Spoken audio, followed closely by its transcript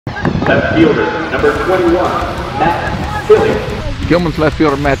Left fielder, number 21, Matt Tilley. Gilman's left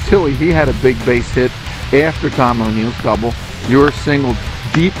fielder, Matt Tilley, he had a big base hit after Tom O'Neill's double. Your single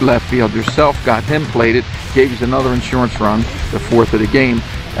deep left field yourself got him plated, gave you another insurance run, the fourth of the game.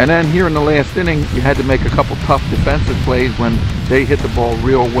 And then here in the last inning, you had to make a couple tough defensive plays when they hit the ball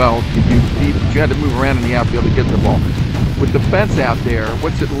real well. You had to move around in the outfield to get the ball. With the fence out there,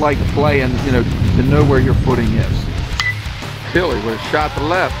 what's it like playing, to know where your footing is? Tilley with a shot to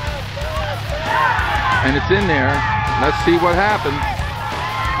left. And it's in there. Let's see what happens.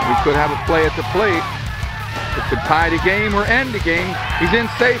 We could have a play at the plate. It could tie the game or end the game. He's in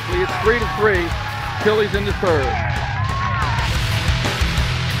safely. It's 3-3. Tilley's in the third.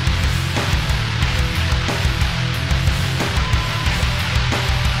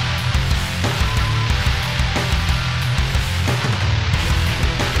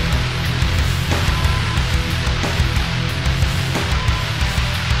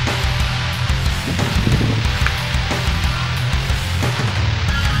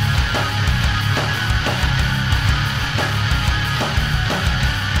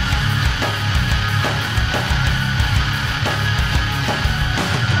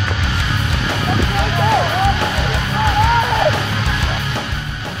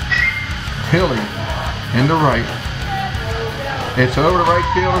 Tilley into right. It's over the right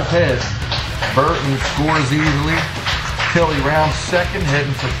fielder's head. Burton scores easily. Tilley rounds second,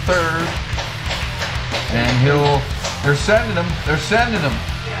 heading for third. And they're sending him.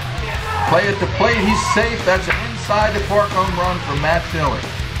 Play at the plate, he's safe. That's an inside the park home run for Matt Tilley.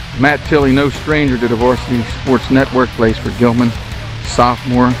 Matt Tilley, no stranger to the Varsity Sports Network, plays for Gilman.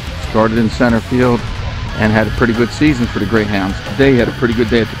 Sophomore, started in center field, and had a pretty good season for the Greyhounds. Today he had a pretty good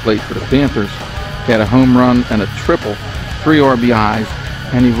day at the plate for the Panthers. He had a home run and a triple, 3 RBIs,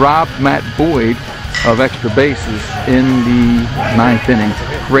 and he robbed Matt Boyd of extra bases in the 9th inning.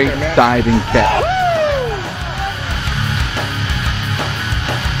 Great diving catch.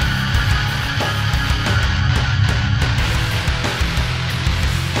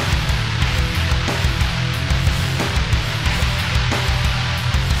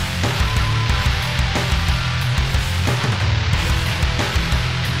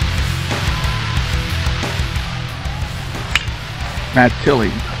 Matt Tilley,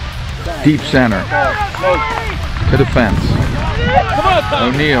 deep center, to the fence.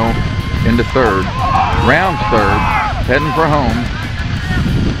 O'Neill into third, rounds third, heading for home.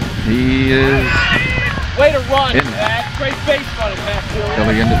 He is way to run, Matt. Great base running, Matt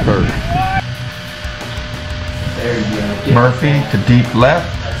Tilley into third. Murphy to deep left.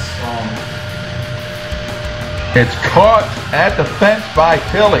 It's caught at the fence by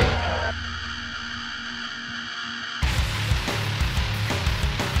Tilley.